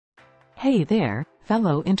Hey there,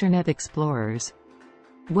 fellow internet explorers.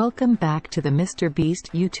 Welcome back to the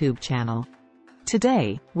MrBeast YouTube channel.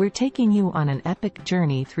 Today, we're taking you on an epic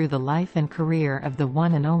journey through the life and career of the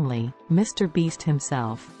one and only MrBeast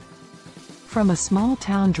himself. From a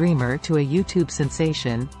small-town dreamer to a YouTube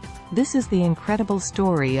sensation, this is the incredible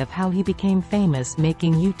story of how he became famous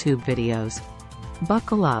making YouTube videos.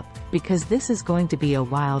 Buckle up, because this is going to be a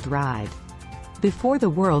wild ride. Before the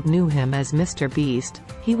world knew him as MrBeast,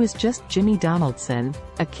 he was just Jimmy Donaldson,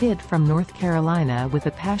 a kid from North Carolina with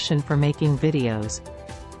a passion for making videos.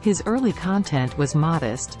 His early content was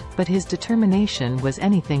modest, but his determination was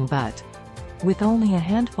anything but. With only a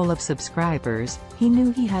handful of subscribers, he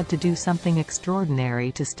knew he had to do something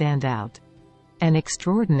extraordinary to stand out. And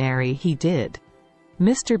extraordinary he did.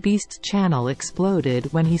 MrBeast's channel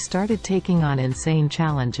exploded when he started taking on insane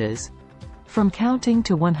challenges. From counting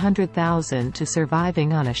to 100,000 to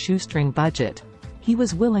surviving on a shoestring budget, he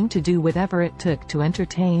was willing to do whatever it took to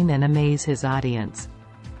entertain and amaze his audience.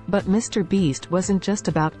 But MrBeast wasn't just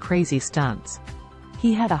about crazy stunts.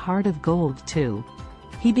 He had a heart of gold too.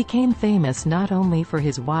 He became famous not only for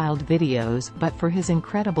his wild videos but for his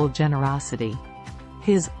incredible generosity.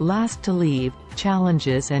 His last to leave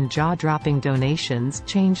challenges and jaw-dropping donations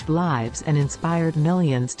changed lives and inspired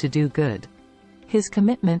millions to do good. His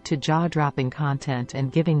commitment to jaw-dropping content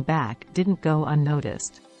and giving back didn't go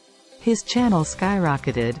unnoticed. His channel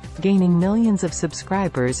skyrocketed, gaining millions of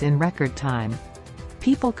subscribers in record time.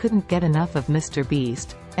 People couldn't get enough of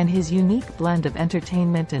MrBeast, and his unique blend of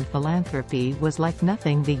entertainment and philanthropy was like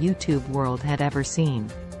nothing the YouTube world had ever seen.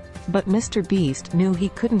 But MrBeast knew he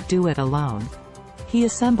couldn't do it alone. He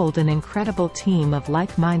assembled an incredible team of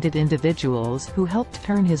like-minded individuals who helped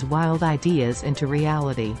turn his wild ideas into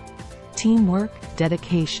reality. Teamwork,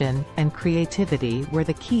 dedication, and creativity were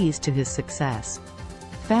the keys to his success.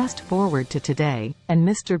 Fast forward to today, and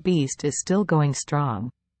MrBeast is still going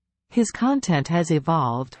strong. His content has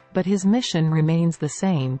evolved, but his mission remains the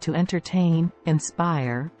same: to entertain,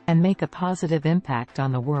 inspire, and make a positive impact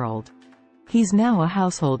on the world. He's now a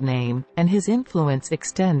household name, and his influence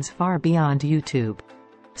extends far beyond YouTube.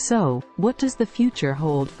 So, what does the future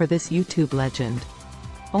hold for this YouTube legend?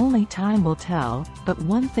 Only time will tell, but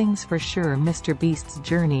one thing's for sure: MrBeast's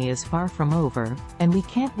journey is far from over, and we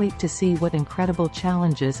can't wait to see what incredible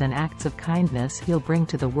challenges and acts of kindness he'll bring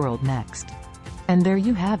to the world next. And there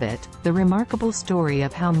you have it, the remarkable story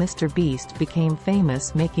of how MrBeast became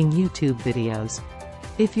famous making YouTube videos.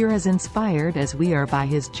 If you're as inspired as we are by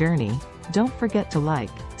his journey, don't forget to like,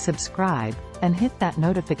 subscribe, and hit that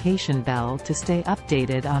notification bell to stay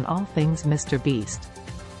updated on all things MrBeast.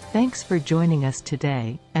 Thanks for joining us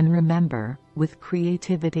today, and remember, with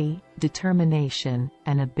creativity, determination,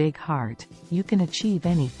 and a big heart, you can achieve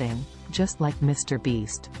anything, just like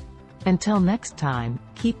MrBeast. Until next time,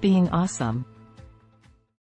 keep being awesome.